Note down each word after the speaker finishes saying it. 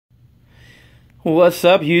What's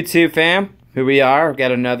up, YouTube fam? Here we are. We've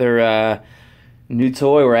got another new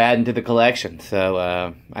toy we're adding to the collection.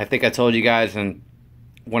 So I think I told you guys in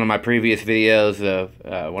one of my previous videos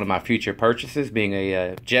of one of my future purchases being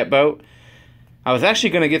a jet boat. I was actually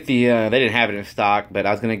going to get the, they didn't have it in stock, but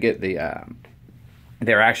I was going to get the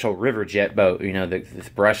their actual river jet boat. You know, this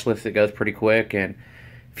brushless that goes pretty quick, and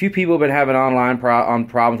a few people have been having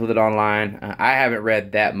problems with it online. I haven't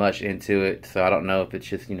read that much into it, so I don't know if it's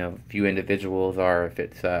just, you know, a few individuals or if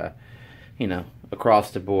it's, you know,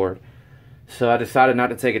 across the board. So I decided not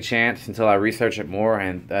to take a chance until I research it more,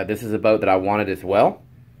 and this is a boat that I wanted as well.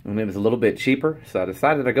 And it was a little bit cheaper, so I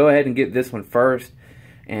decided to go ahead and get this one first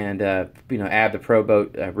and, you know, add the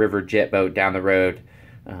Proboat river jet boat down the road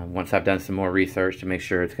once I've done some more research to make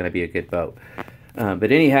sure it's going to be a good boat.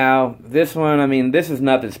 But anyhow, this one, I mean, this is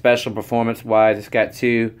nothing special performance-wise. It's got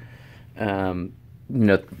two, you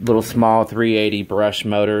know, little small 380 brush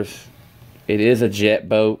motors. It is a jet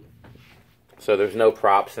boat, so there's no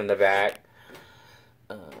props in the back.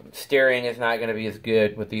 Steering is not going to be as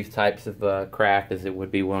good with these types of craft as it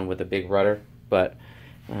would be one with a big rudder, but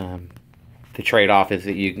the trade-off is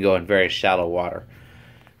that you can go in very shallow water.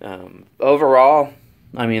 Overall,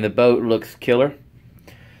 I mean, the boat looks killer.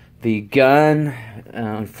 The gun,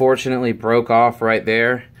 unfortunately, broke off right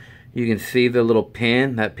there. You can see the little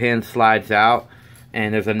pin. That pin slides out,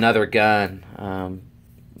 and there's another gun. In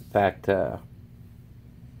fact,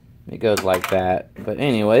 it goes like that. But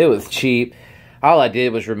anyway, it was cheap. All I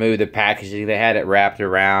did was remove the packaging. They had it wrapped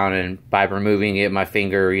around, and by removing it, my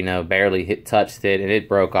finger, you know, barely touched it, and it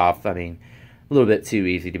broke off. I mean, a little bit too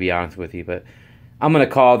easy, to be honest with you. But I'm going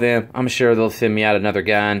to call them. I'm sure they'll send me out another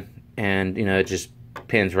gun, and, you know, it just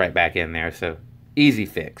pins right back in there, so easy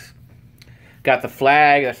fix. Got the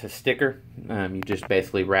flag, that's a sticker. You just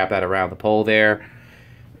basically wrap that around the pole there,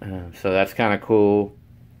 so that's kind of cool.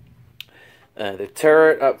 The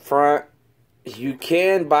turret up front, you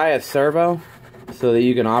can buy a servo so that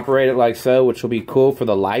you can operate it like so, which will be cool for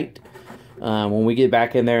the light. When we get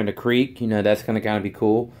back in there in the creek, you know, that's going to kind of be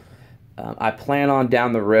cool. I plan on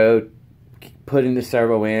down the road putting the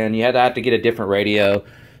servo in. You have to get a different radio.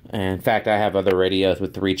 And in fact, I have other radios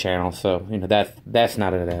with 3 channels, so, you know, that's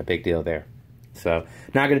not a big deal there. So,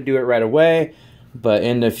 not going to do it right away, but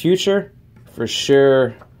in the future, for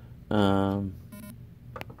sure, going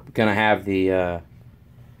to have the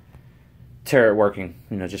turret working,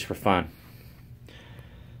 you know, just for fun.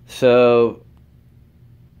 So,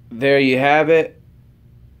 there you have it.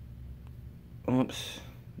 Oops.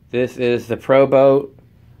 This is the Proboat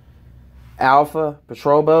Alpha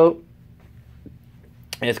Patrol Boat.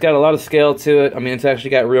 It's got a lot of scale to it. I mean, it's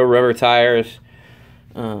actually got real rubber tires,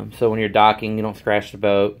 so when you're docking, you don't scratch the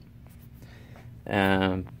boat.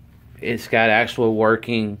 It's got actual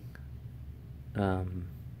working, you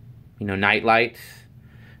know, night lights,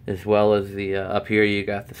 as well as the up here you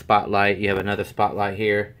got the spotlight. You have another spotlight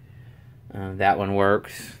here. That one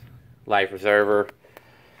works. Life preserver.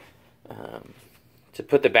 To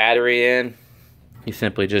put the battery in, you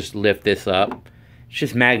simply just lift this up. It's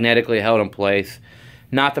just magnetically held in place.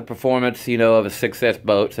 Not the performance, you know, of a 6S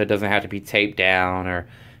boat, so it doesn't have to be taped down, or,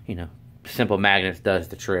 you know, simple magnets does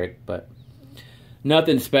the trick, but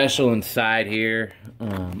nothing special inside here.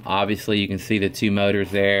 Obviously, you can see the 2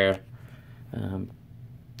 motors there.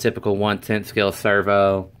 Typical 1/10 scale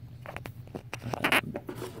servo.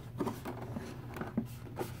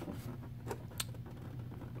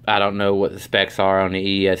 I don't know what the specs are on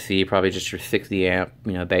the ESC, probably just your 60 amp,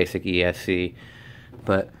 you know, basic ESC,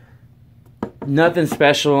 but nothing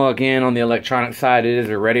special. Again, on the electronic side, it is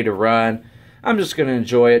ready to run. I'm just going to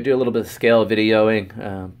enjoy it, do a little bit of scale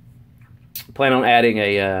videoing. Plan on adding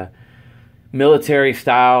a military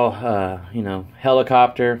style, you know,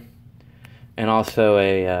 helicopter, and also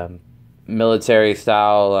a military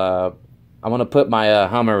style. I want to put my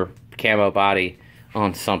Hummer camo body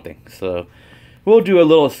on something. So we'll do a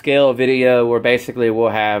little scale video where basically we'll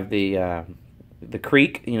have the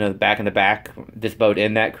creek, you know, back in the back, this boat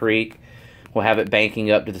in that creek. We'll have it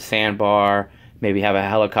banking up to the sandbar, maybe have a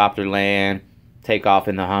helicopter land, take off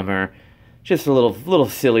in the Hummer. Just a little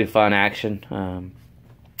silly fun action, and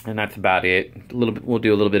that's about it. We'll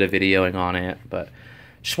do a little bit of videoing on it, but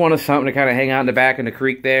just wanted something to kind of hang out in the back in the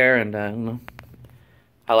creek there, and you know,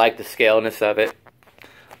 I like the scaleness of it.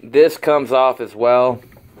 This comes off as well,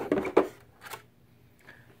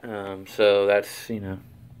 so that's, you know,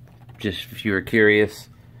 just if you were curious.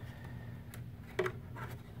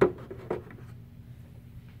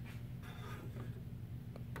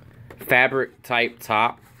 Fabric type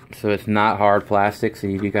top, so it's not hard plastic, so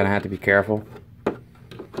you do kind of have to be careful.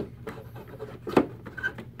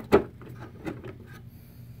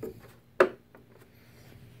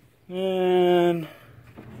 And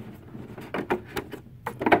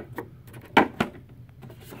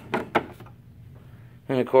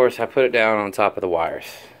of course I put it down on top of the wires.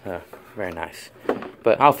 Very nice.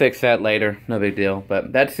 But I'll fix that later, no big deal.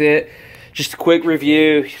 But that's it. Just a quick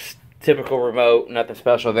review. Just typical remote, nothing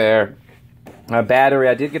special there. Battery,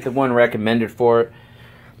 I did get the one recommended for it.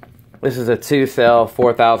 This is a 2-cell,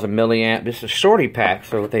 4,000 milliamp. This is a shorty pack,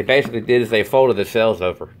 so what they basically did is they folded the cells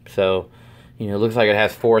over. So, you know, it looks like it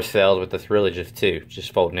has 4 cells, but that's really just 2,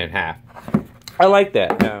 just folding it in half. I like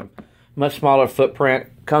that. Much smaller footprint.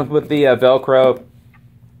 Comes with the Velcro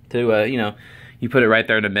to, you know, you put it right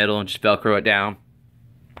there in the middle and just Velcro it down.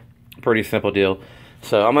 Pretty simple deal.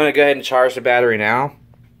 So I'm going to go ahead and charge the battery now.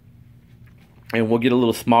 And we'll get a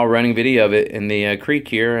little small running video of it in the creek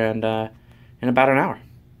here and in about an hour.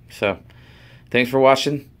 So, thanks for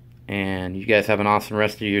watching, and you guys have an awesome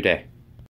rest of your day.